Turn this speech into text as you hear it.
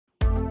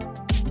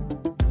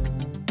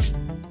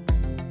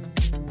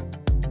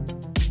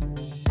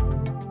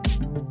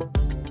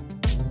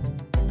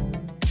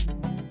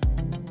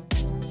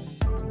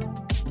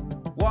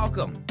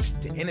Welcome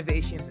to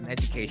Innovations in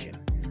Education.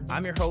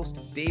 I'm your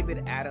host,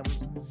 David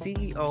Adams,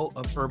 CEO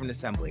of Urban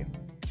Assembly.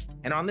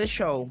 And on this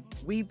show,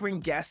 we bring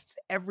guests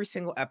every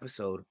single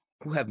episode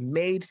who have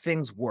made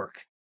things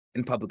work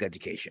in public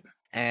education.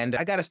 And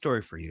I got a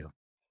story for you.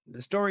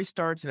 The story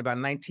starts in about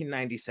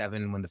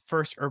 1997 when the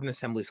first Urban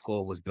Assembly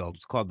School was built.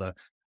 It's called the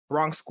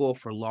Bronx School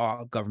for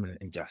Law, Government,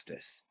 and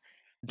Justice.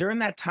 During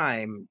that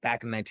time,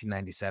 back in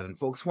 1997,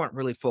 folks weren't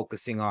really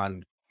focusing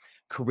on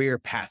career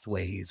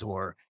pathways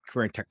or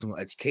career and technical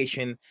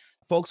education.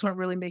 Folks weren't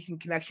really making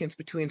connections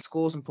between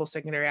schools and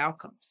post-secondary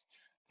outcomes.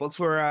 Folks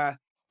were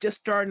just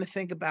starting to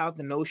think about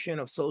the notion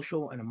of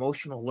social and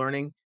emotional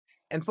learning.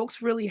 And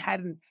folks really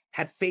hadn't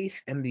had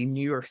faith in the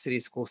New York City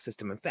school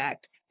system. In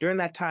fact, during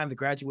that time, the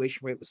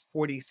graduation rate was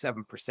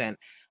 47%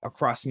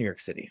 across New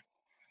York City.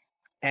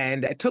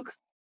 And it took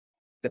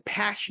the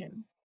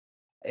passion,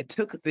 it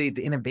took the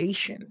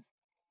innovation,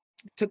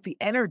 it took the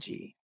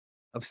energy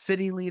of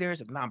city leaders,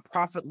 of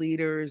nonprofit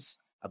leaders,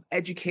 of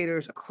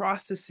educators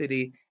across the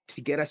city to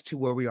get us to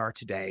where we are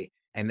today.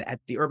 And at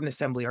the Urban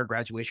Assembly, our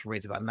graduation rate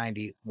is about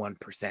 91%.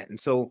 And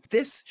so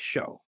this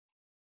show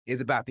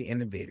is about the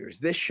innovators.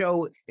 This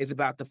show is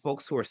about the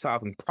folks who are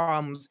solving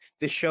problems.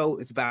 This show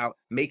is about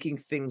making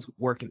things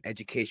work in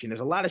education. There's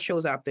a lot of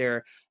shows out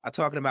there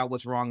talking about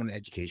what's wrong in the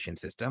education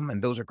system,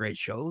 and those are great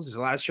shows. There's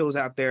a lot of shows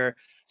out there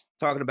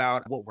talking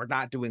about what we're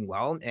not doing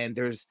well, and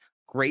there's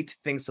great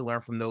things to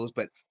learn from those,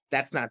 but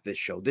that's not this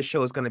show. This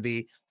show is going to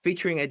be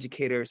featuring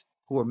educators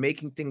who are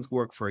making things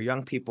work for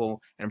young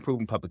people and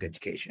improving public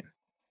education.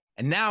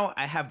 And now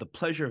I have the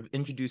pleasure of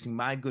introducing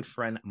my good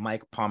friend,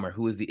 Mike Palmer,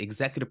 who is the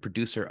executive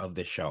producer of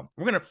this show.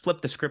 We're going to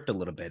flip the script a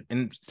little bit. And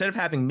instead of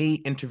having me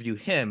interview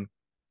him,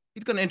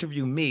 he's going to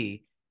interview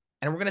me.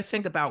 And we're going to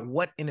think about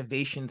what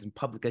innovations in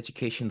public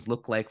educations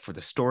look like for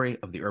the story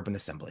of the Urban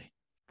Assembly.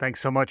 Thanks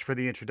so much for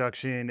the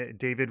introduction,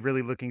 David.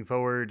 Really looking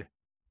forward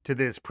to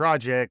this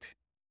project.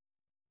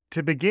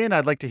 To begin,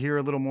 I'd like to hear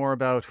a little more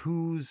about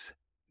who's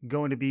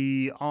going to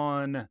be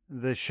on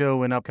the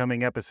show in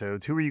upcoming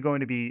episodes. Who are you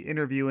going to be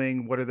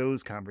interviewing? What are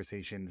those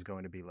conversations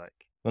going to be like?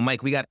 Well,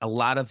 Mike, we got a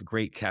lot of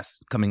great guests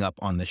coming up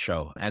on the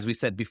show. As we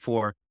said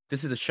before,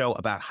 this is a show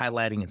about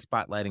highlighting and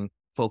spotlighting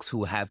folks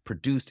who have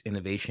produced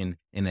innovation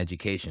in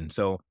education.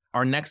 So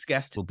our next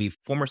guest will be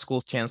former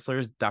schools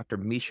chancellor, Dr.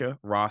 Mesha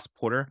Ross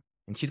Porter,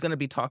 and she's going to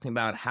be talking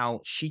about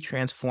how she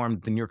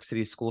transformed the New York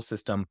City school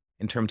system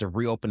in terms of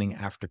reopening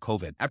after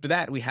COVID. After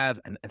that, we have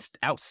an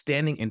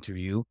outstanding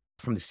interview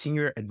from the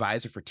Senior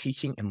Advisor for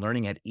Teaching and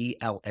Learning at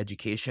EL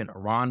Education,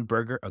 Ron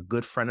Berger, a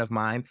good friend of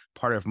mine,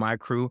 part of my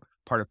crew,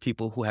 part of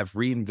people who have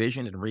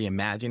re-envisioned and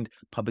reimagined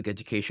public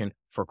education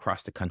for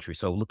across the country.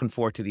 So looking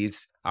forward to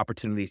these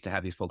opportunities to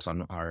have these folks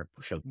on our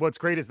show. What's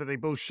great is that they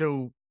both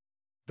show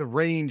the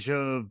range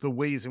of the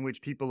ways in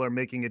which people are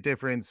making a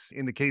difference.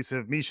 In the case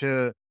of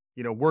Mesha,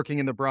 working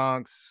in the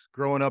Bronx,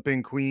 growing up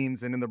in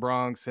Queens and in the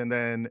Bronx, and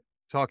then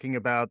talking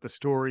about the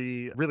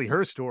story, really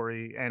her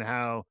story, and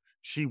how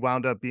she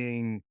wound up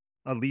being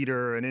a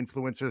leader, an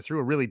influencer through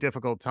a really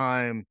difficult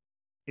time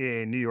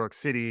in New York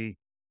City.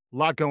 A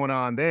lot going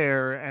on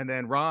there. And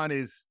then Ron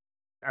is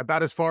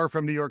about as far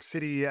from New York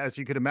City as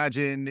you could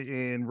imagine,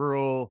 in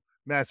rural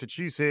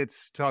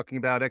Massachusetts, talking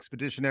about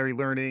expeditionary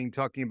learning,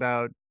 talking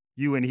about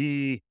you and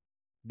he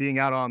being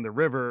out on the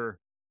river.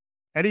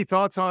 Any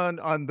thoughts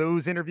on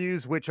those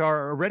interviews, which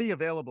are already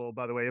available,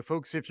 by the way?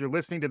 Folks, if you're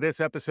listening to this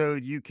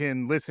episode, you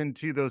can listen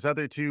to those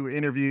other two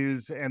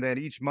interviews. And then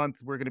each month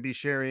we're going to be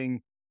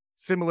sharing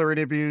similar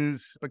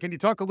interviews. But can you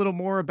talk a little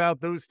more about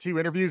those two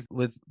interviews?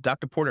 With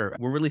Dr. Porter,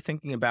 we're really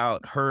thinking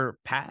about her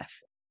path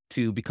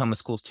to become a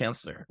school's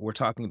chancellor. We're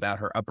talking about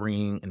her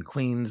upbringing in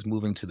Queens,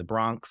 moving to the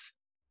Bronx,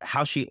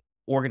 how she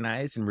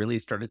organized and really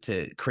started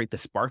to create the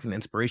spark and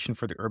inspiration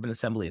for the Urban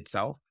Assembly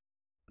itself.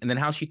 And then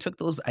how she took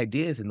those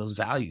ideas and those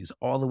values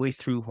all the way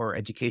through her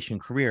education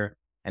career.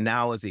 And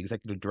now as the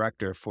executive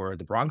director for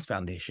the Bronx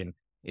Foundation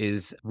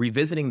is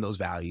revisiting those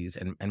values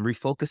and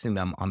refocusing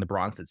them on the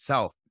Bronx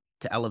itself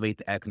to elevate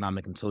the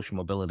economic and social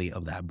mobility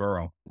of that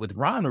borough. With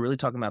Ron, we're really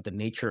talking about the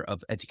nature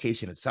of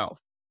education itself.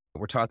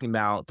 We're talking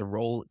about the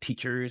role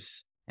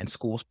teachers and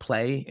schools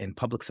play in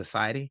public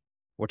society.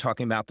 We're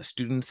talking about the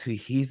students who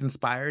he's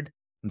inspired,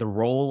 the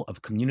role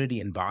of community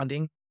and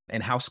bonding,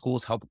 and how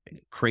schools help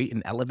create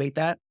and elevate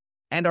that.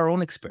 And our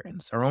own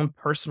experience, our own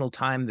personal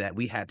time that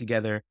we had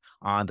together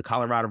on the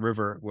Colorado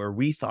River, where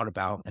we thought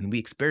about and we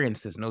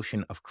experienced this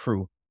notion of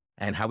crew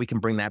and how we can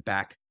bring that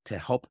back to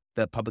help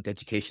the public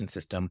education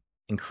system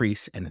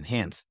increase and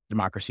enhance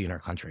democracy in our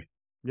country.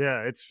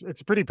 Yeah, it's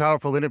a pretty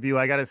powerful interview.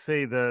 I got to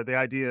say, the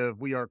idea of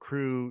we are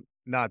crew,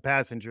 not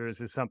passengers,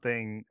 is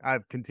something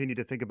I've continued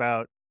to think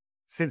about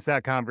since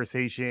that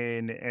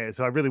conversation.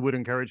 So I really would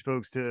encourage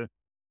folks to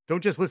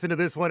don't just listen to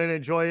this one and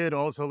enjoy it.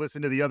 Also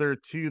listen to the other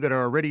two that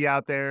are already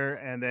out there.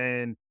 And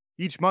then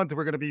each month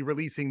we're going to be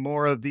releasing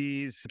more of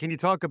these. Can you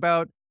talk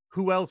about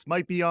who else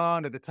might be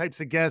on, or the types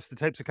of guests, the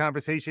types of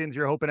conversations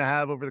you're hoping to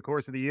have over the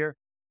course of the year?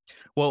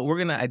 Well, we're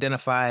going to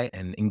identify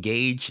and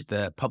engage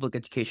the public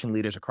education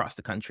leaders across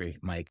the country,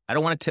 Mike. I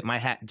don't want to tip my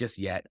hat just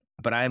yet,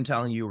 But I am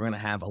telling you, we're going to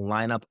have a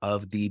lineup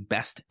of the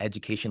best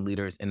education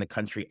leaders in the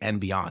country and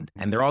beyond.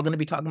 And they're all going to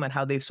be talking about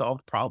how they've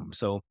solved problems.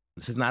 So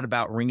this is not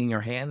about wringing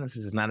your hand. This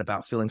is not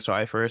about feeling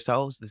sorry for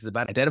ourselves. This is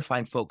about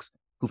identifying folks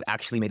who've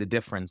actually made a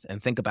difference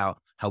and think about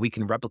how we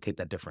can replicate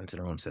that difference in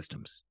our own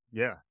systems.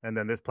 Yeah. And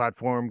then this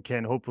platform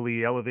can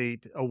hopefully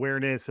elevate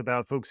awareness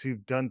about folks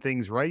who've done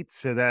things right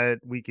so that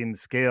we can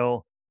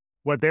scale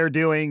what they're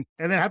doing.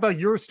 And then how about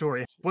your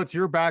story? What's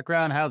your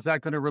background? How's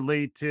that going to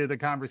relate to the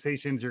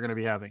conversations you're going to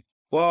be having?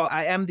 Well,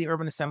 I am the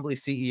Urban Assembly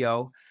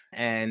CEO,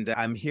 and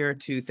I'm here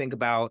to think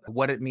about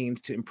what it means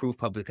to improve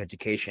public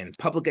education.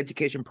 Public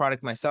education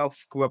product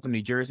myself, grew up in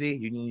New Jersey,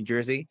 Union, New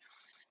Jersey.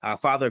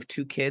 Father of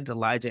two kids,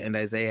 Elijah and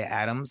Isaiah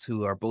Adams,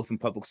 who are both in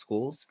public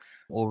schools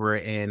over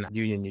in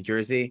Union, New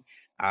Jersey.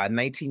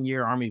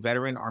 19-year Army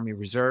veteran, Army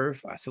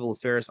Reserve, civil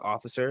affairs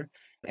officer,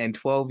 and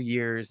 12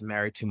 years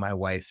married to my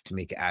wife,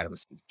 Tamika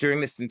Adams. During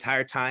this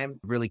entire time,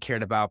 really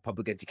cared about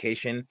public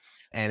education.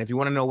 And if you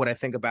want to know what I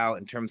think about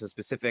in terms of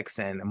specifics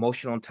and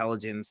emotional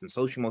intelligence and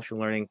social emotional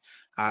learning,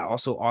 I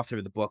also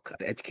authored the book,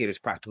 The Educator's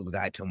Practical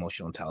Guide to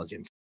Emotional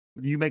Intelligence.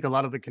 You make a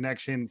lot of the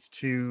connections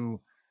to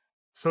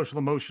social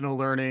emotional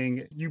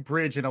learning. You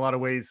bridge in a lot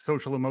of ways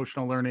social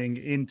emotional learning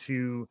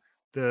into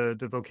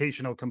the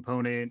vocational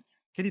component.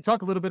 Can you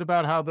talk a little bit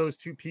about how those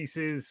two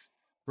pieces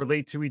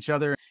relate to each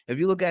other? If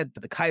you look at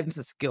the kinds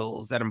of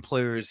skills that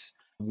employers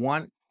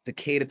want the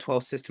K to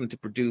 12 system to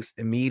produce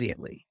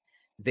immediately,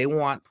 they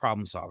want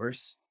problem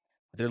solvers.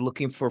 They're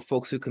looking for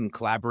folks who can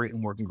collaborate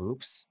and work in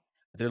groups.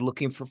 They're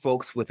looking for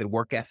folks with a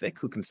work ethic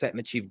who can set and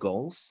achieve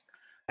goals.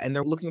 And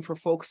they're looking for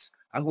folks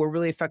who are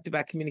really effective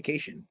at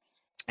communication.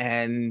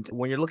 And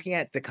when you're looking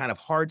at the kind of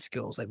hard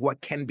skills, like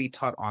what can be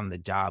taught on the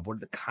job, what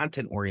are the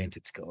content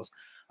oriented skills,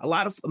 a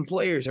lot of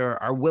employers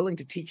are willing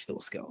to teach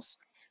those skills.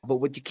 But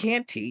what you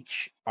can't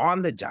teach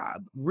on the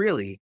job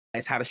really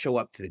is how to show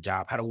up to the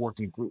job, how to work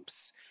in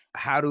groups,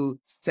 how to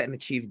set and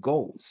achieve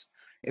goals.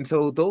 And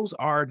so those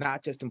are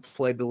not just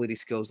employability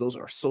skills, those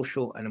are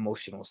social and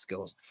emotional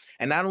skills.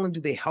 And not only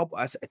do they help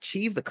us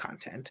achieve the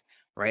content,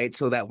 right?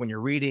 So that when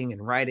you're reading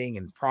and writing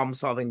and problem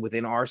solving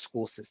within our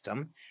school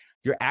system,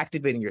 you're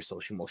activating your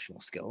social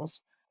emotional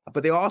skills,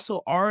 but they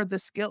also are the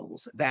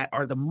skills that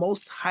are the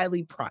most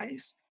highly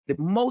prized. The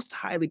most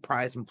highly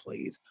prized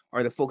employees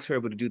are the folks who are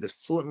able to do this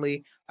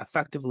fluently,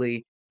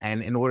 effectively,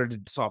 and in order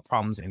to solve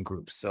problems in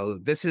groups. So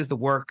this is the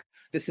work.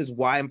 This is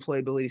why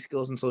employability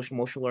skills and social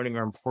emotional learning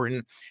are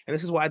important. And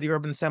this is why the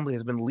Urban Assembly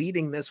has been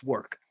leading this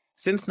work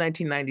since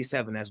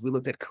 1997 as we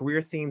looked at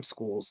career-themed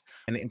schools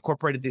and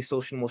incorporated these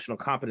social emotional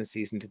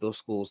competencies into those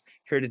schools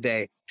here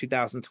today,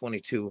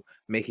 2022,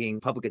 making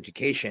public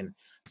education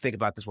think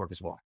about this work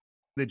as well.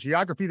 The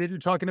geography that you're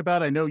talking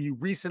about, I know you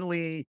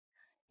recently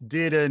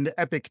did an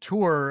epic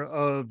tour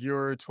of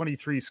your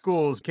 23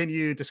 schools. Can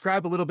you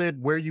describe a little bit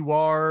where you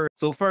are?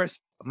 So first,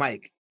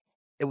 Mike,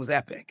 it was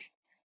epic.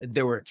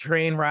 There were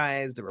train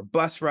rides, there were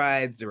bus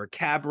rides, there were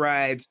cab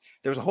rides.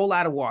 There was a whole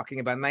lot of walking,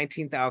 about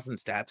 19,000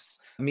 steps.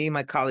 Me and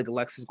my colleague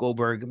Alexis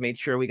Goldberg made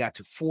sure we got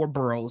to 4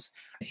 boroughs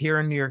here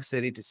in New York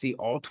City to see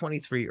all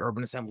 23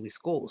 Urban Assembly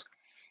schools.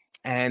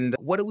 And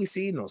what did we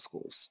see in those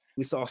schools?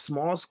 We saw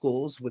small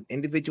schools with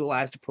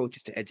individualized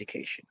approaches to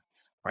education,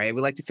 right? We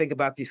like to think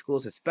about these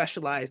schools as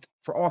specialized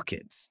for all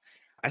kids.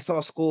 I saw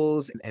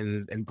schools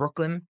in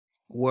Brooklyn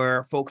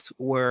where folks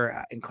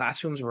were in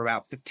classrooms of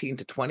about 15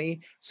 to 20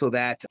 so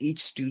that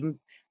each student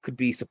could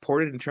be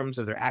supported in terms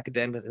of their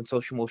academic and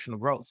social emotional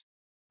growth.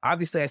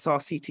 Obviously, I saw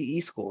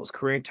CTE schools,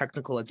 career and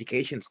technical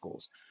education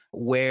schools,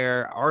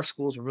 where our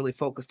schools were really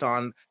focused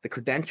on the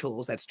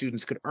credentials that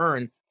students could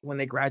earn when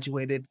they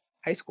graduated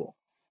high school.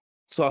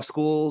 Saw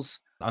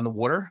schools on the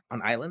water,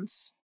 on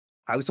islands.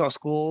 I saw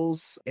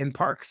schools in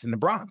parks in the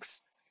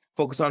Bronx,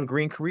 focused on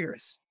green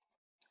careers.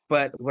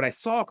 But what I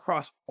saw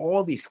across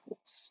all these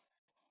schools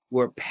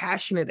were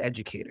passionate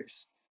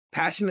educators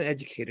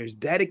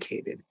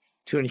dedicated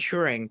to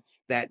ensuring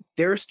that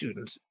their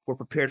students were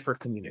prepared for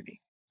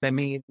community. That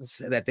means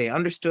that they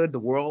understood the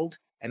world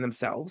and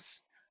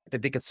themselves,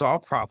 that they could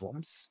solve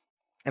problems,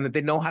 and that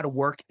they know how to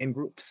work in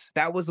groups.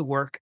 That was the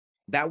work,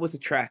 that was the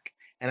trek.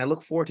 And I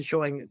look forward to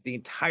showing the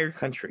entire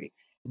country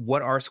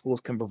what our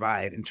schools can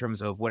provide in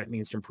terms of what it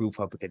means to improve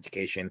public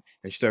education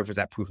and serve as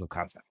that proof of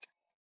concept.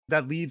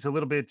 That leads a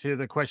little bit to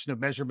the question of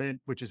measurement,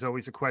 which is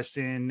always a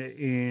question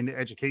in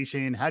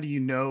education. How do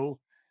you know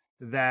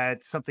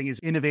that something is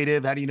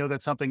innovative? How do you know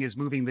that something is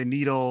moving the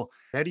needle?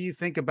 How do you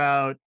think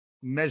about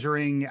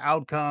measuring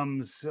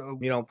outcomes?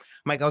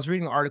 Mike, I was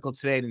reading an article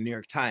today in the New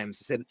York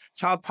Times. It said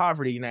child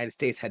poverty in the United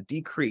States had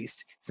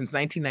decreased since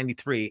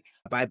 1993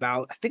 by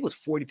about, I think it was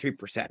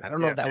 43%. I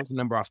don't know if that was the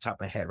number off the top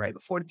of my head, right?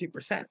 But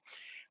 43%.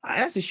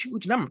 That's a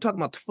huge number. I'm talking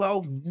about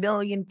 12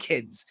 million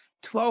kids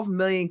 12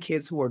 million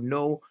kids who are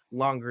no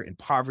longer in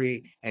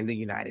poverty in the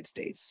United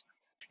States.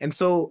 And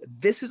so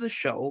this is a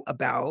show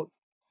about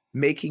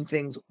making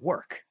things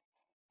work,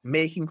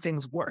 making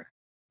things work.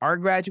 Our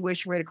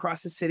graduation rate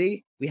across the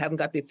city, we haven't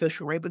got the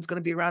official rate, but it's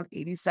going to be around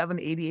 87,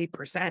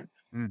 88%.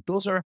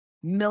 Those are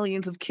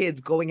millions of kids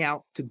going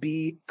out to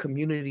be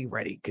community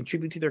ready,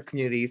 contribute to their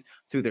communities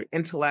through their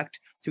intellect,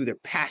 through their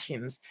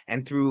passions,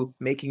 and through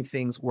making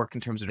things work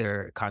in terms of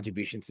their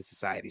contributions to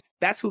society.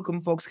 That's who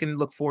folks can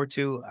look forward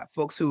to,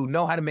 folks who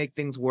know how to make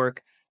things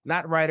work,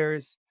 not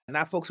writers,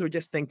 not folks who are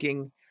just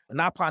thinking,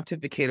 not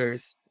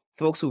pontificators,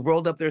 folks who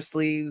rolled up their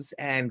sleeves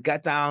and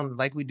got down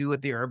like we do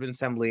at the Urban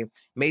Assembly,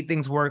 made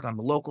things work on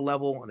the local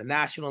level, on the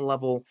national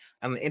level,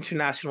 on the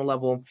international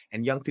level,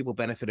 and young people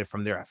benefited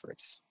from their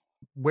efforts.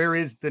 Where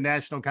is the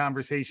national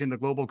conversation, the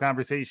global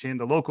conversation,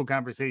 the local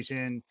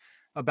conversation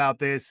about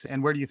this?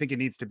 And where do you think it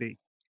needs to be?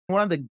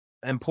 One of the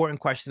important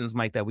questions,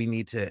 Mike, that we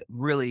need to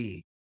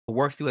really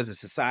work through as a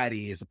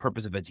society is the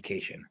purpose of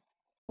education.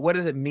 What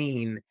does it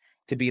mean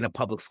to be in a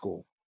public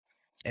school?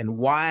 And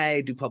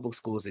why do public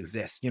schools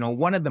exist?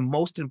 One of the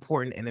most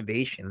important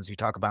innovations, you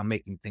talk about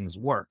making things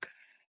work,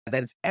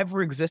 that has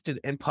ever existed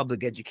in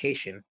public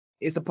education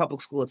is the public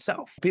school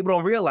itself. People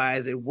don't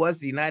realize it was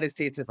the United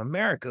States of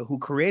America who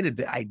created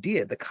the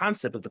idea, the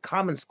concept of the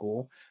common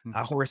school,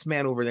 Horace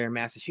Mann over there in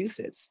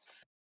Massachusetts.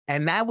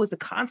 And that was the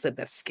concept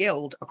that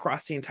scaled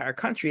across the entire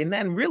country and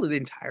then really the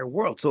entire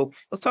world. So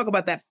let's talk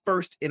about that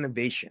first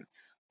innovation,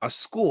 a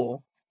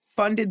school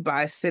funded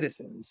by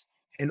citizens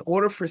in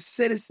order for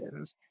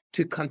citizens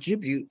to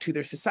contribute to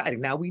their society.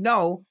 Now, we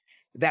know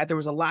that there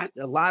was a lot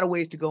of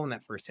ways to go in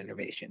that first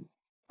innovation,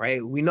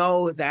 right? We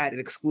know that it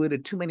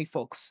excluded too many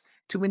folks,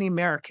 too many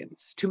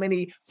Americans, too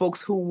many folks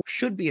who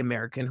should be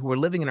American, who are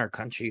living in our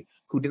country,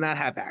 who did not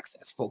have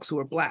access, folks who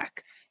are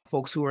Black,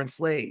 folks who are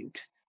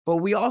enslaved. But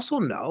we also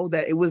know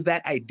that it was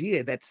that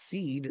idea, that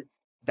seed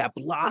that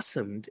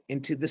blossomed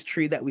into this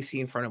tree that we see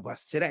in front of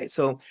us today.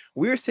 So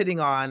we're sitting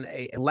on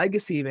a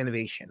legacy of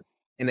innovation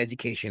in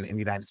education in the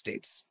United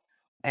States.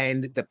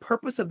 And the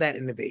purpose of that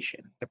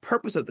innovation, the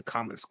purpose of the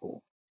Common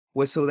School,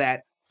 was so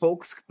that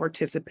folks could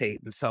participate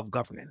in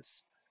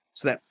self-governance,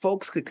 so that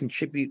folks could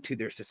contribute to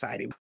their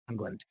society.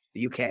 England,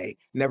 the UK,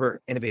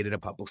 never innovated a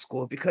public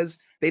school because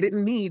they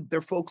didn't need their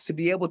folks to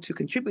be able to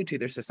contribute to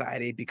their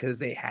society because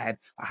they had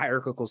a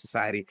hierarchical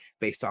society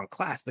based on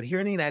class. But here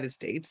in the United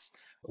States,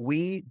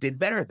 we did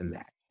better than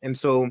that. And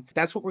so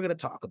that's what we're going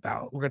to talk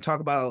about. We're going to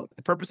talk about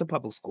the purpose of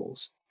public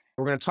schools.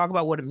 We're going to talk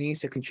about what it means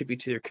to contribute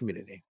to their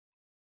community.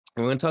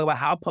 We're going to talk about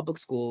how public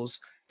schools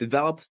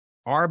develop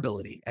our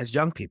ability as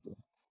young people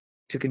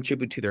to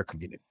contribute to their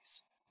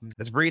communities.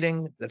 That's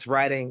reading, that's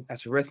writing,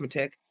 that's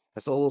arithmetic,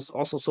 that's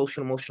also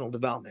social emotional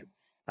development.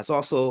 That's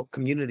also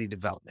community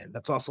development.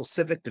 That's also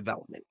civic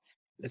development.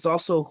 It's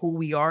also who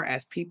we are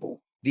as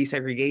people,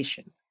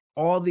 desegregation.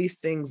 All these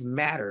things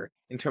matter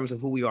in terms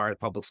of who we are at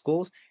public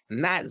schools.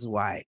 And that is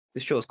why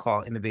this show is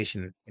called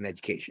Innovation in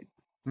Education.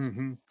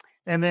 Mm-hmm.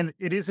 And then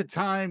it is a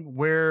time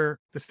where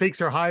the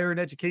stakes are higher in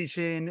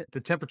education.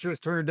 The temperature is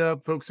turned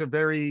up. Folks are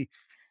very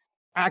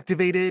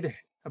activated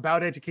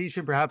about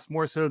education, perhaps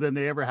more so than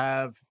they ever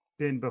have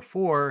been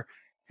before.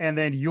 And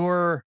then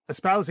you're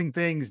espousing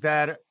things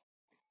that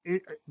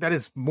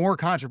is more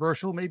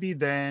controversial maybe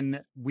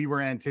than we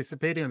were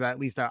anticipating, or that at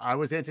least I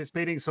was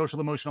anticipating. Social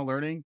emotional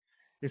learning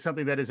is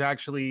something that is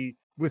actually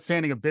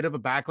withstanding a bit of a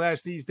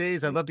backlash these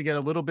days. I'd love to get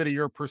a little bit of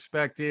your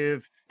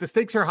perspective. The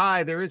stakes are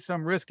high. There is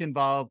some risk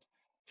involved.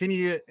 Can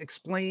you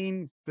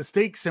explain the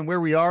stakes and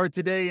where we are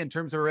today in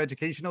terms of our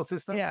educational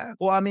system? Yeah.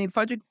 Well, I mean,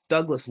 Frederick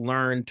Douglass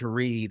learned to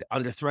read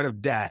under threat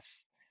of death,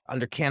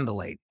 under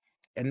candlelight.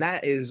 And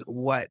that is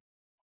what,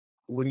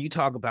 when you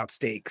talk about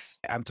stakes,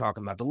 I'm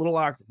talking about the Little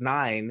Rock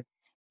 9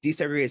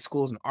 desegregated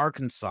schools in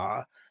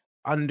Arkansas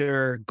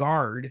under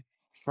guard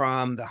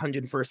from the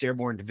 101st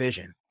Airborne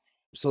Division.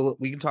 So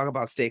we can talk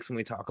about stakes when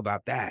we talk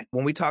about that.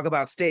 When we talk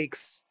about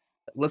stakes,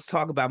 let's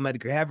talk about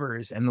Medgar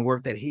Evers and the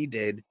work that he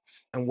did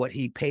and what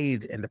he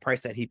paid and the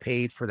price that he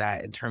paid for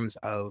that in terms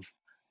of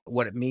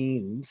what it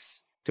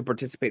means to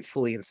participate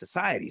fully in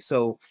society.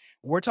 So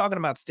we're talking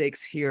about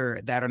stakes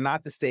here that are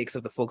not the stakes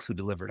of the folks who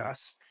delivered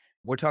us.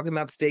 We're talking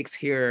about stakes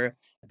here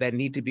that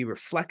need to be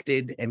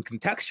reflected and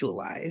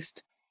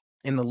contextualized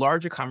in the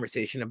larger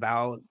conversation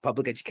about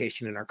public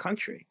education in our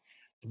country.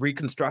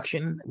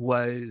 Reconstruction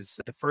was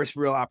the first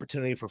real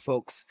opportunity for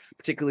folks,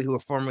 particularly who were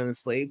formerly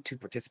enslaved, to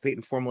participate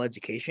in formal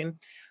education,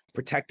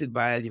 protected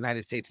by the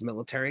United States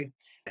military,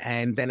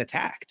 and then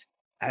attacked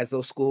as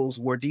those schools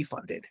were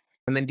defunded,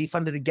 and then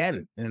defunded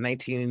again in the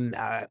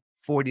 1940s,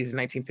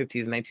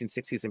 1950s, and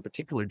 1960s in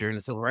particular during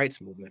the Civil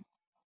Rights Movement,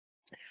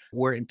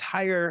 where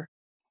entire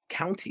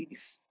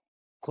counties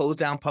closed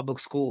down public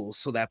schools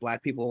so that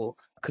Black people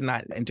could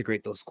not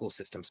integrate those school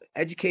systems.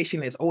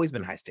 Education has always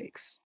been high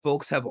stakes.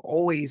 Folks have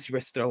always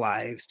risked their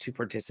lives to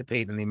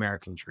participate in the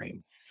American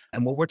dream.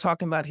 And what we're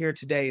talking about here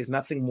today is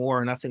nothing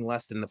more, nothing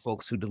less than the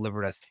folks who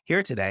delivered us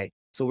here today.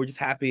 So we're just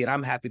happy, and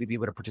I'm happy to be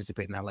able to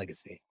participate in that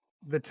legacy.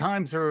 The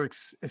times are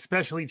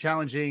especially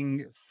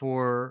challenging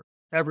for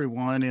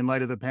everyone in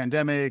light of the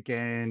pandemic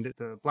and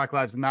the Black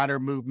Lives Matter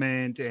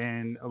movement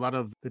and a lot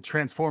of the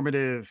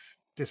transformative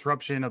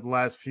disruption of the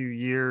last few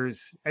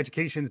years.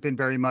 Education's been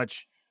very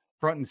much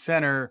front and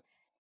center.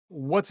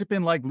 What's it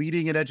been like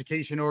leading an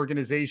education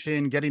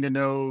organization, getting to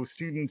know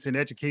students and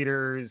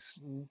educators?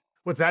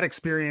 What's that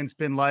experience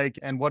been like?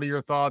 And what are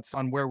your thoughts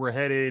on where we're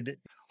headed?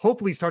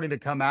 Hopefully, starting to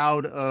come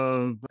out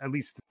of at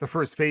least the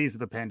first phase of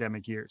the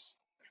pandemic years.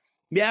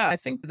 Yeah, I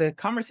think the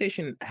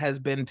conversation has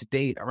been to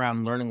date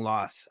around learning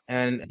loss.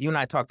 And you and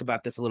I talked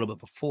about this a little bit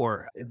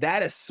before.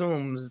 That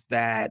assumes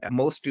that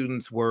most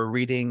students were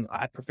reading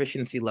at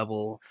proficiency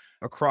level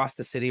across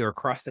the city or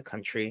across the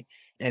country,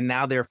 and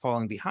now they're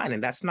falling behind.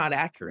 And that's not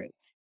accurate.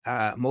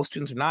 Most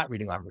students are not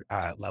reading on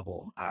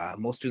level.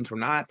 Most students were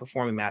not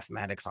performing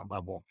mathematics on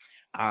level.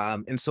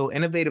 And so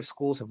innovative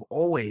schools have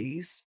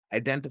always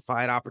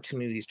identified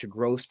opportunities to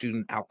grow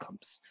student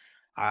outcomes.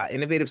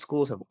 Innovative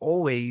schools have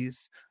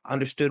always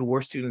understood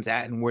where students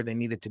at and where they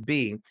needed to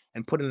be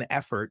and put in the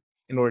effort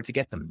in order to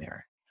get them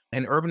there.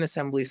 And urban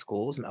assembly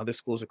schools and other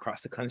schools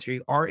across the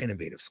country are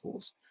innovative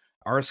schools.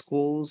 Our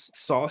schools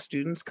saw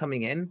students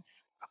coming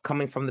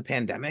from the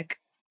pandemic,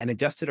 and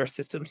adjusted our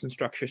systems and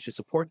structures to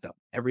support them.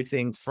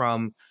 Everything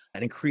from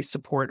an increased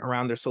support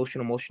around their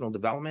social and emotional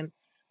development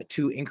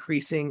to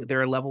increasing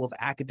their level of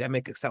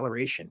academic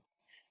acceleration.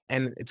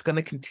 And it's going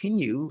to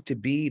continue to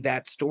be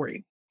that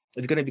story.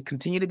 It's going to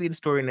continue to be the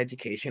story in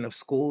education of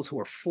schools who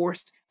are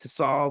forced to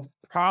solve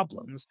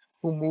problems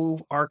who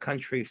move our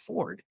country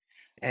forward.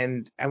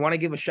 And I want to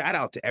give a shout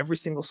out to every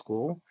single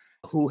school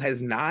who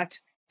has not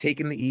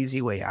taken the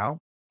easy way out,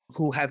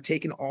 who have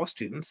taken all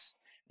students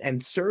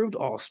and served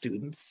all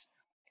students.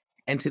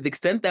 And to the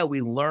extent that we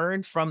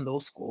learn from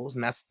those schools,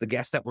 and that's the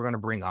guest that we're going to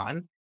bring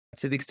on,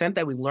 to the extent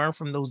that we learn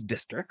from those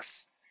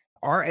districts,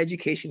 our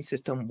education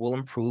system will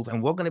improve.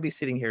 And we're going to be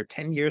sitting here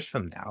 10 years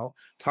from now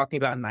talking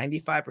about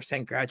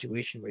 95%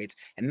 graduation rates,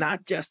 and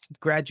not just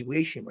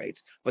graduation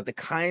rates, but the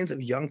kinds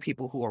of young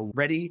people who are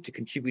ready to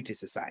contribute to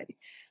society.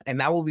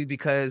 And that will be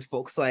because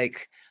folks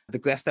like the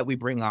guests that we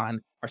bring on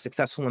are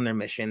successful in their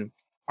mission.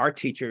 Our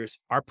teachers,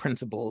 our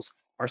principals,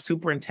 our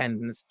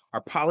superintendents,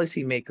 our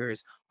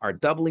policymakers are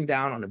doubling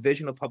down on a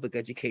vision of public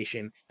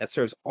education that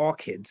serves all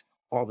kids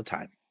all the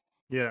time.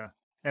 Yeah.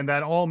 And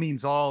that all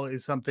means all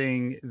is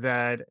something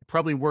that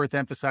probably worth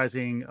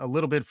emphasizing a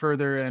little bit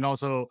further, and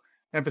also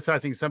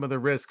emphasizing some of the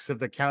risks of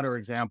the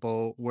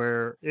counterexample,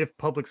 where if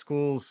public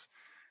schools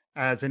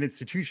as an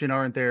institution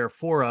aren't there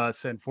for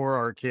us and for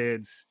our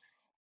kids,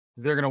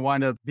 they're going to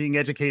wind up being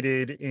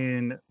educated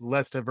in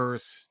less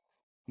diverse,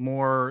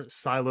 more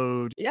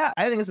siloed. Yeah,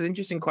 I think it's an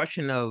interesting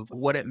question of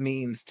what it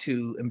means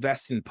to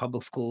invest in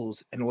public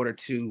schools in order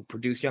to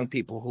produce young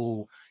people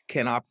who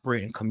can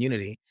operate in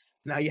community.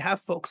 Now, you have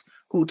folks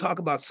who talk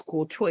about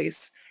school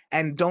choice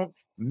and don't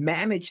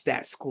manage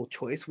that school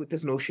choice with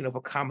this notion of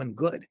a common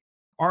good.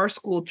 Our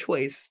school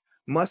choice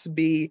must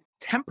be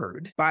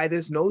tempered by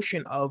this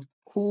notion of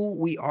who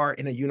we are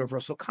in a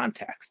universal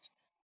context.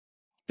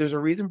 There's a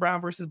reason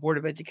Brown versus Board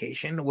of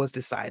Education was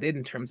decided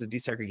in terms of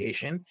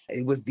desegregation.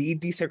 It was the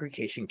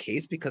desegregation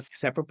case because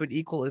separate but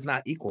equal is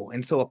not equal.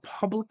 And so a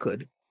public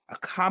good, a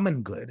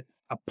common good,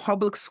 a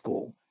public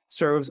school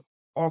serves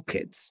all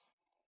kids.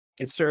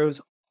 It serves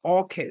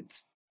all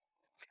kids.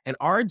 And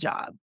our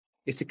job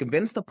is to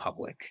convince the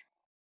public,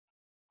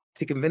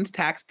 to convince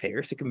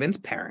taxpayers, to convince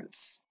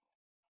parents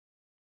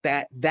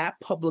that that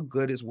public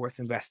good is worth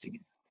investing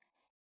in,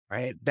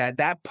 right?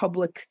 That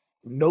public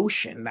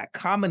notion, that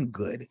common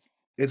good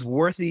is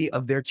worthy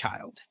of their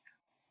child.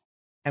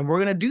 And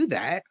we're going to do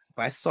that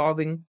by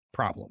solving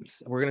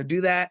problems. We're going to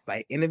do that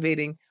by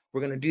innovating.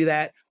 We're going to do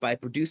that by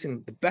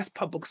producing the best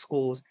public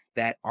schools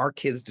that our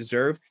kids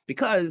deserve,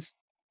 because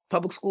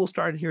public schools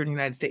started here in the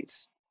United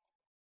States.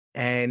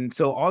 And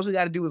so all we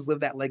got to do is live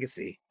that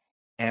legacy.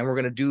 And we're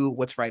going to do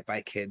what's right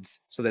by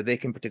kids so that they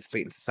can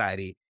participate in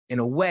society in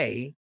a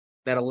way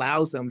that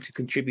allows them to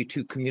contribute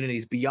to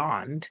communities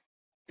beyond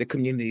the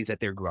communities that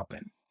they grew up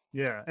in.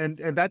 Yeah. And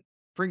that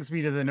brings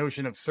me to the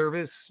notion of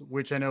service,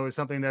 which I know is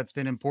something that's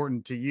been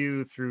important to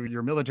you through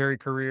your military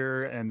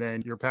career, and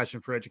then your passion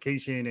for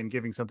education and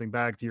giving something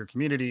back to your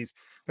communities.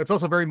 That's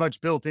also very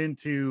much built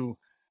into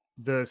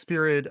the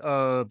spirit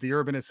of the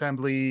Urban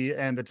Assembly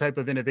and the type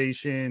of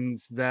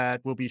innovations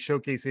that we'll be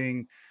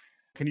showcasing.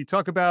 Can you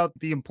talk about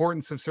the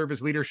importance of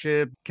service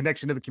leadership,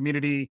 connection to the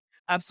community?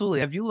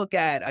 Absolutely. If you look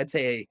at, I'd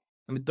say,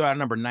 let me throw out a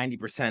number,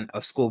 90%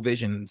 of school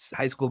visions,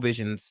 high school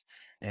visions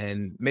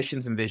and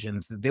missions and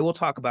visions, they will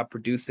talk about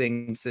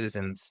producing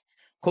citizens,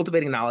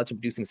 cultivating knowledge and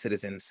producing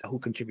citizens who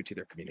contribute to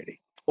their community.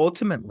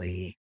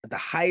 Ultimately, the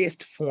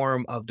highest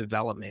form of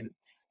development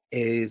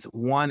is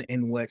one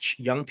in which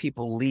young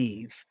people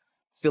leave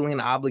feeling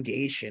an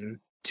obligation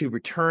to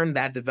return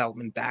that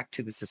development back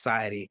to the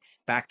society,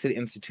 back to the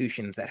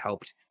institutions that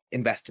helped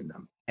invest in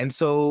them. And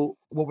so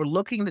what we're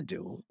looking to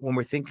do when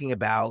we're thinking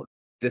about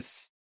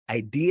this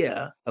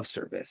idea of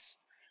service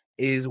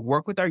is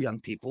work with our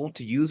young people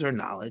to use their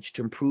knowledge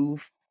to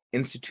improve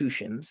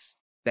institutions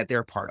that they're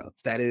a part of.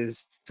 That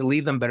is, to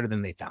leave them better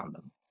than they found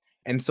them.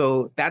 And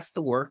so that's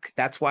the work.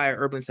 That's why our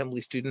Urban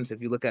Assembly students,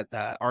 if you look at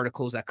the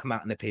articles that come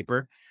out in the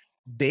paper,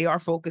 they are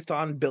focused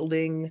on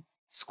building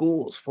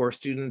schools for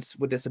students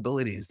with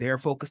disabilities. They are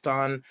focused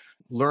on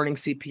learning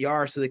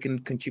CPR so they can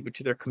contribute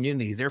to their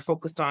communities. They're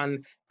focused on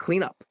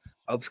cleanup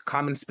of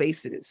common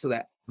spaces so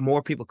that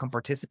more people can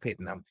participate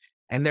in them.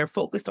 And they're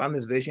focused on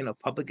this vision of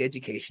public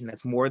education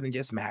that's more than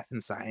just math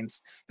and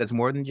science, that's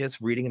more than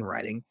just reading and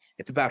writing.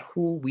 It's about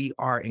who we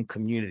are in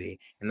community.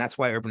 And that's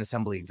why Urban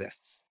Assembly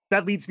exists.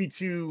 That leads me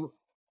to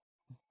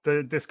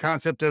this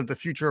concept of the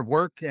future of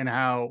work and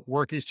how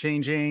work is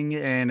changing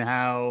and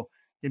how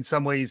in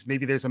some ways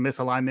maybe there's a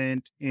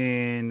misalignment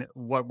in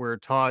what we're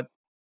taught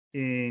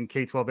in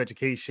K-12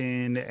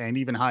 education and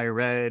even higher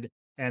ed,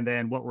 and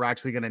then what we're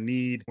actually going to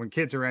need when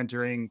kids are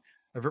entering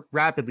a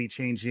rapidly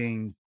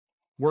changing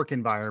work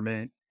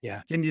environment.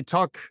 Yeah. Can you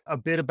talk a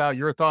bit about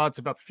your thoughts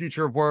about the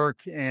future of work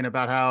and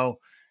about how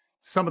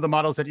some of the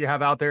models that you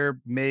have out there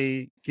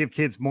may give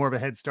kids more of a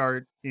head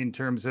start in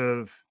terms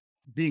of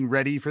being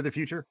ready for the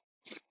future?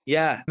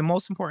 Yeah. The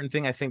most important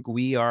thing I think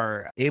we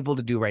are able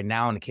to do right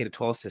now in the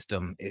K-12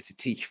 system is to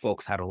teach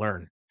folks how to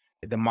learn.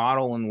 The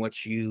model in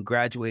which you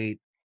graduate,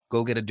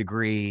 go get a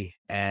degree,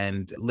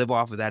 and live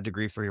off of that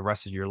degree for the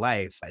rest of your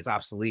life is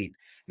obsolete.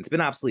 It's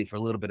been obsolete for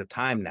a little bit of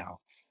time now.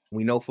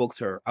 We know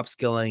folks are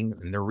upskilling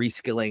and they're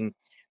reskilling,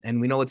 and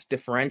we know it's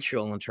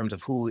differential in terms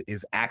of who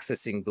is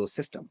accessing those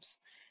systems.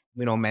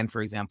 We know men,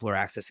 for example, are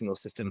accessing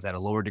those systems at a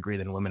lower degree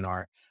than women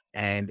are,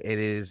 and it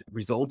is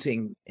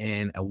resulting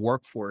in a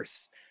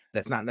workforce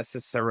that's not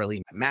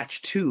necessarily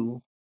matched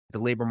to the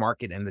labor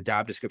market and the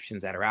job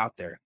descriptions that are out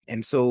there.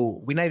 And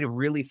so we need to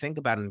really think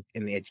about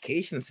in the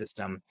education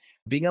system,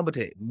 being able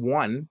to,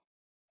 one,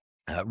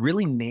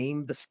 really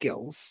name the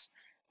skills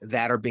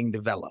that are being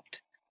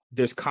developed.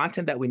 There's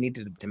content that we need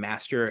to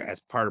master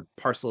as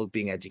parcel of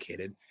being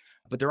educated,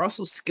 but there are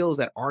also skills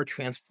that are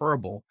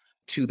transferable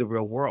to the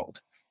real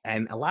world.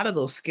 And a lot of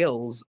those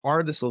skills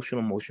are the social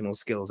emotional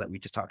skills that we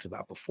just talked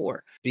about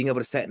before, being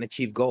able to set and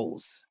achieve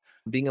goals,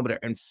 being able to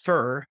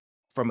infer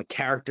from a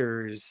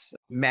character's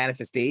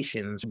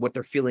manifestations what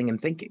they're feeling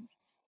and thinking,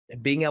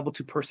 being able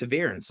to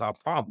persevere and solve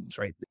problems,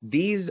 right?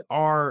 These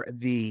are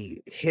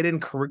the hidden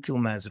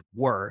curriculum, as it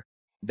were,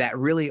 that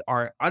really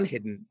are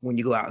unhidden when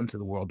you go out into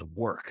the world of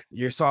work.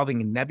 You're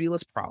solving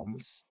nebulous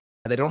problems.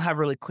 They don't have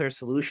really clear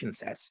solution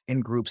sets in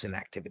groups and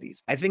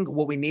activities. I think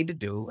what we need to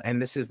do,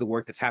 and this is the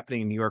work that's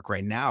happening in New York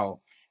right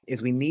now,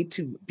 is we need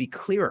to be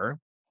clearer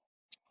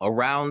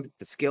around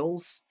the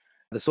skills,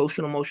 the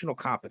social and emotional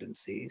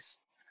competencies,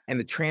 and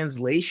the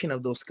translation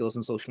of those skills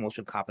and social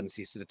emotional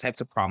competencies to the types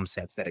of problem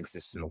sets that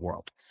exist in the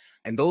world.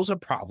 And those are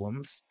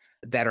problems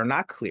that are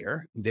not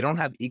clear. They don't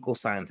have equal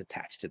signs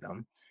attached to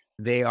them.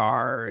 They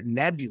are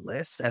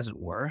nebulous, as it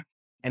were,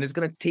 and it's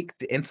going to take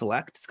the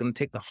intellect, it's going to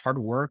take the hard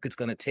work, it's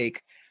going to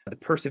take the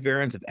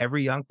perseverance of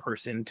every young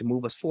person to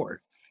move us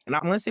forward. And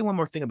I'm going to say one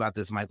more thing about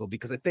this, Michael,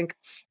 because I think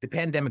the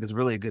pandemic is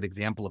really a good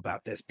example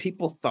about this.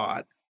 People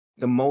thought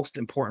the most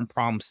important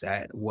problem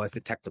set was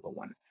the technical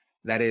one.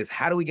 That is,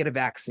 how do we get a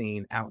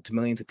vaccine out to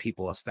millions of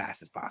people as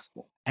fast as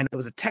possible? And it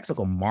was a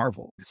technical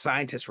marvel. The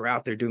scientists were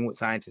out there doing what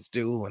scientists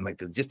do, and like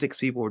the logistics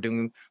people were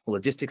doing what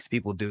logistics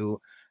people do.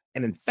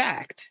 And in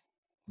fact,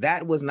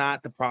 that was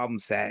not the problem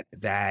set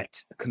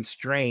that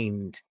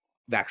constrained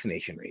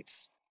vaccination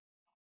rates.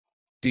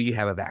 Do you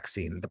have a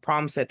vaccine? The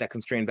problem set that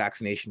constrained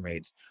vaccination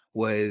rates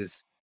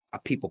was a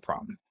people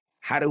problem.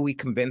 How do we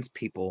convince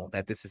people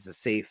that this is a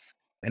safe,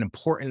 an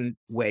important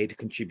way to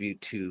contribute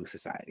to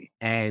society?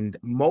 And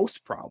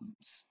most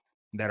problems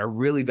that are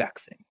really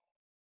vexing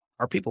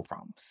are people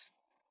problems.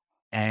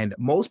 And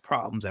most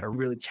problems that are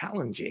really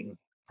challenging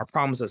are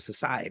problems of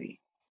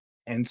society.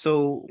 And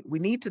so we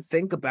need to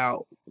think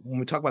about, when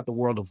we talk about the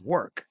world of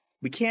work,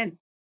 we can't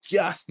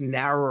just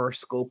narrow our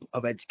scope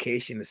of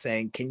education to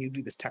saying, can you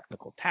do this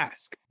technical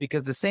task?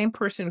 Because the same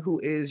person who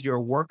is your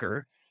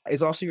worker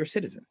is also your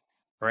citizen,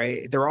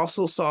 right? They're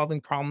also solving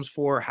problems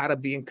for how to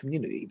be in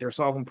community. They're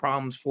solving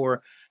problems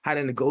for how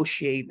to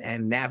negotiate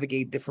and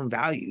navigate different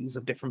values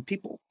of different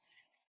people.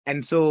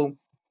 And so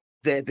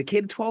the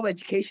K-12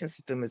 education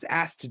system is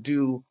asked to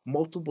do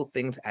multiple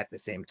things at the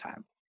same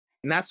time.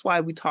 And that's why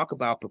we talk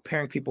about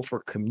preparing people for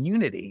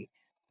community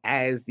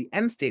as the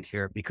end state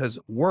here, because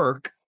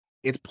work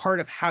is part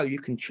of how you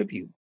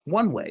contribute.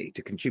 One way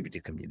to contribute to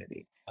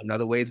community.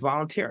 Another way is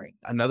volunteering.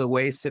 Another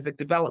way is civic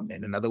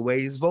development. Another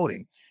way is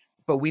voting.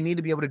 But we need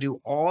to be able to do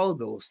all of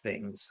those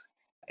things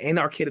in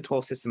our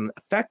K-12 system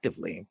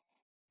effectively.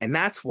 And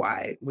that's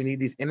why we need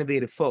these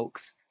innovative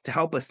folks to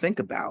help us think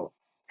about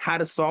how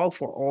to solve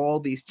for all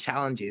these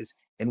challenges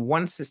in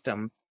one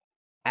system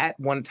at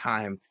one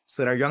time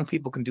so that our young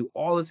people can do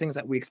all the things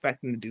that we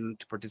expect them to do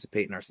to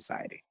participate in our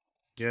society.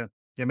 Yeah.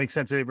 Yeah, it makes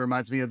sense. It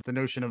reminds me of the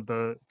notion of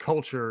the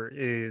culture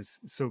is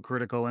so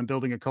critical and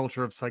building a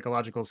culture of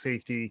psychological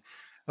safety.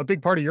 A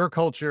big part of your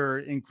culture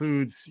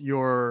includes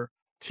your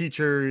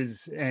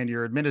teachers and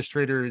your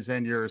administrators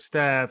and your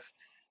staff.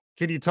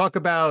 Can you talk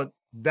about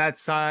that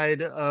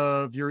side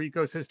of your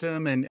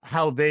ecosystem and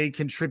how they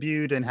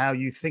contribute and how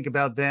you think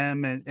about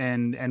them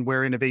and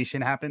where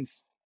innovation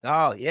happens?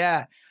 Oh,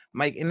 yeah.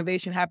 Mike,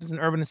 innovation happens in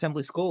urban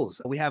assembly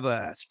schools. We have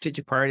a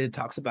strategic priority that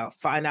talks about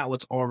find out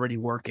what's already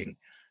working.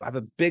 I have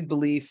a big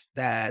belief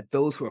that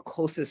those who are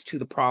closest to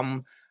the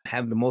problem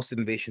have the most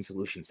innovation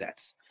solution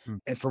sets.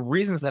 And for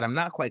reasons that I'm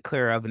not quite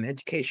clear of in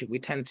education, we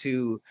tend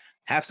to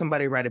have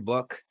somebody write a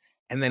book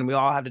And then we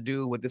all have to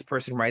do what this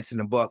person writes in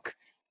a book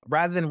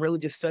rather than really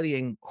just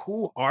studying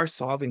who are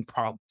solving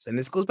problems. And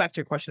this goes back to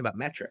your question about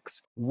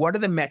metrics. What are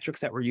the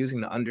metrics that we're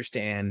using to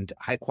understand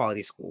high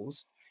quality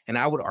schools? And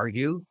I would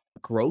argue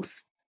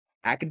growth,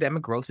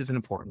 academic growth is an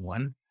important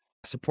one.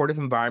 Supportive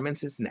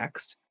environments is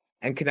next.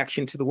 And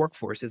connection to the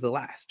workforce is the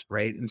last,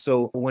 right? And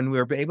so when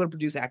we're able to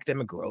produce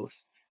academic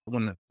growth,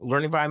 when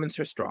learning environments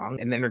are strong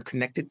and then are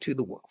connected to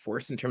the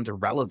workforce in terms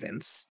of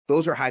relevance,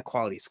 those are high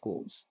quality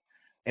schools.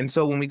 And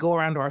so when we go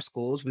around to our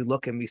schools, we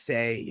look and we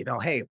say,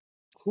 hey,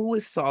 who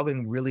is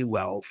solving really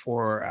well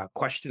for a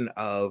question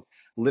of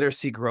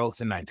literacy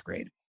growth in ninth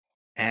grade?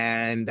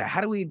 And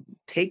how do we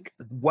take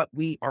what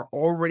we are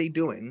already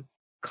doing,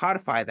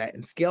 codify that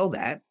and scale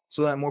that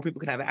so that more people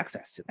can have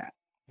access to that?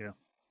 Yeah.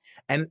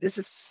 And this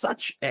is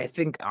such, I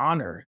think,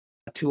 honor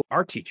to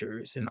our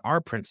teachers and our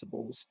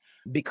principals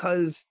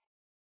because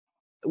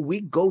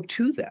we go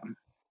to them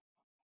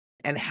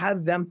and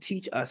have them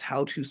teach us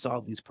how to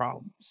solve these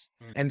problems.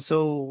 And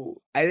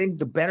so I think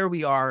the better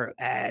we are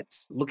at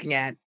looking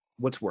at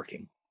what's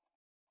working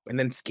and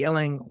then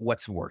scaling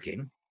what's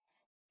working,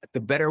 the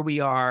better we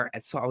are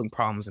at solving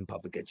problems in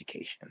public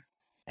education.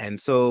 And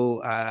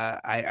so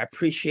I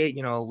appreciate,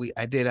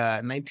 I did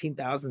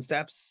 19,000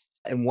 steps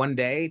in one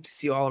day to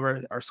see all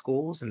of our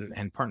schools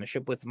and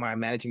partnership with my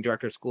managing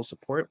director of school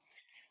support.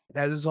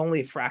 That is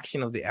only a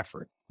fraction of the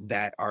effort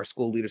that our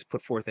school leaders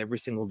put forth every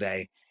single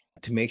day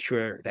to make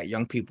sure that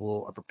young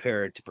people are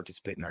prepared to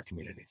participate in our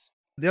communities.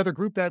 The other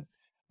group that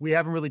we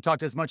haven't really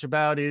talked as much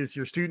about is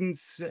your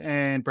students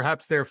and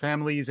perhaps their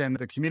families and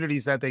the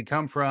communities that they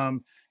come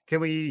from.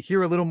 Can we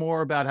hear a little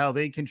more about how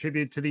they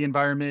contribute to the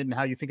environment and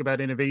how you think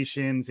about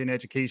innovations in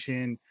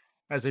education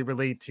as they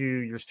relate to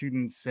your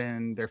students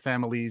and their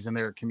families and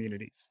their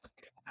communities?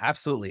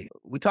 Absolutely.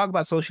 We talk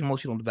about social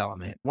emotional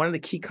development. One of the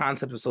key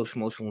concepts of social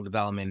emotional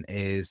development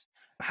is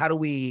how do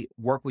we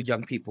work with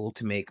young people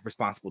to make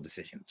responsible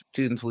decisions?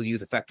 Students will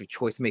use effective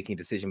choice-making,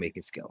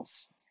 decision-making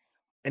skills.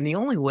 And the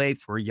only way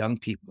for young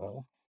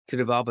people to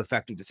develop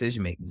effective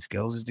decision-making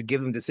skills is to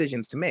give them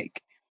decisions to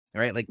make,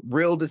 right? Like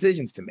real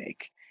decisions to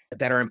make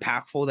that are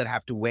impactful, that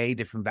have to weigh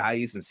different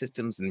values and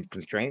systems and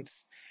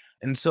constraints.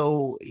 And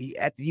so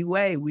at the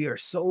UA, we are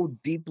so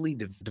deeply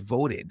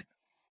devoted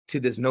to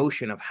this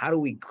notion of how do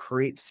we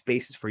create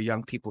spaces for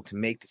young people to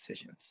make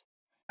decisions?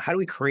 How do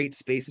we create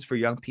spaces for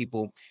young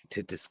people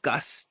to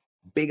discuss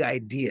big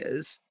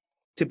ideas,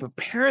 to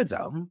prepare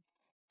them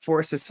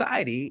for a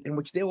society in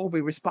which they will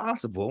be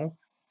responsible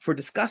for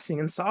discussing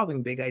and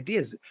solving big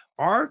ideas?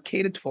 Our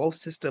K-12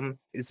 system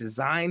is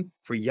designed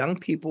for young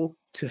people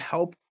to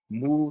help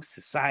move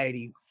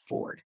society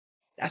forward.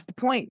 That's the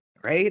point,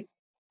 right?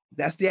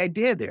 That's the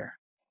idea there.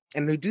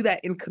 And we do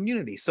that in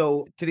community.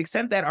 So to the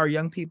extent that our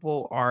young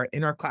people are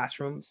in our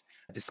classrooms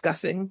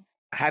discussing,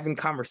 having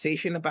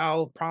conversation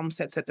about problem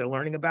sets that they're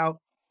learning about,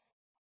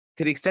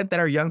 to the extent that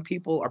our young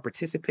people are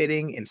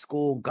participating in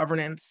school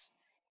governance,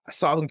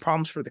 solving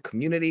problems for the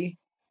community,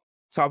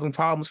 solving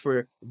problems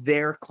for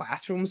their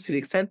classrooms, to the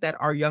extent that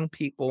our young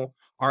people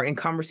are in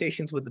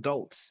conversations with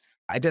adults,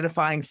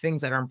 identifying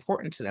things that are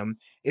important to them,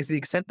 is the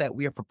extent that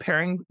we are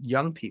preparing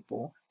young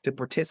people to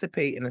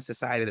participate in a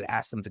society that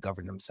asks them to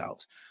govern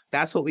themselves.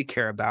 That's what we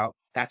care about.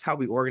 That's how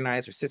we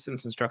organize our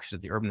systems and structures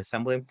at the Urban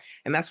Assembly.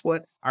 And that's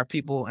what our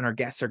people and our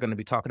guests are going to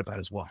be talking about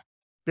as well.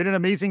 Been an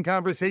amazing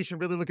conversation.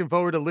 Really looking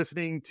forward to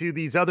listening to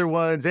these other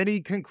ones.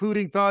 Any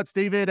concluding thoughts,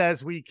 David,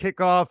 as we kick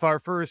off our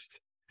first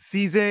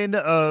season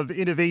of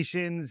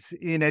Innovations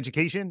in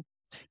Education?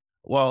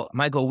 Well,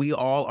 Michael, we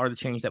all are the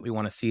change that we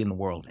want to see in the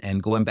world.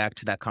 And going back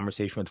to that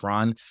conversation with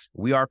Ron,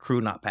 we are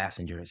crew, not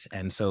passengers.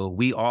 And so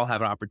we all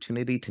have an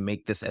opportunity to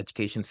make this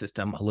education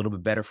system a little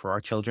bit better for our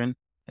children.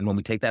 And when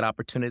we take that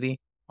opportunity,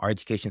 our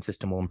education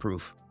system will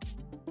improve.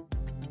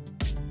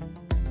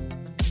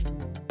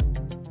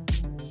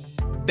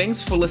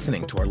 Thanks for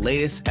listening to our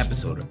latest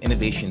episode of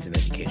Innovations in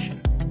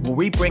Education, where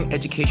we bring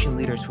education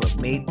leaders who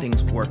have made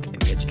things work in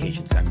the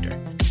education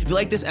sector. If you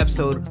like this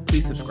episode,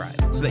 please subscribe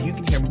so that you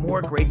can hear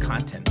more great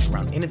content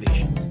around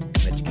innovations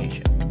in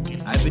education.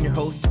 I've been your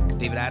host,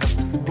 David Adams.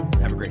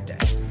 Have a great day.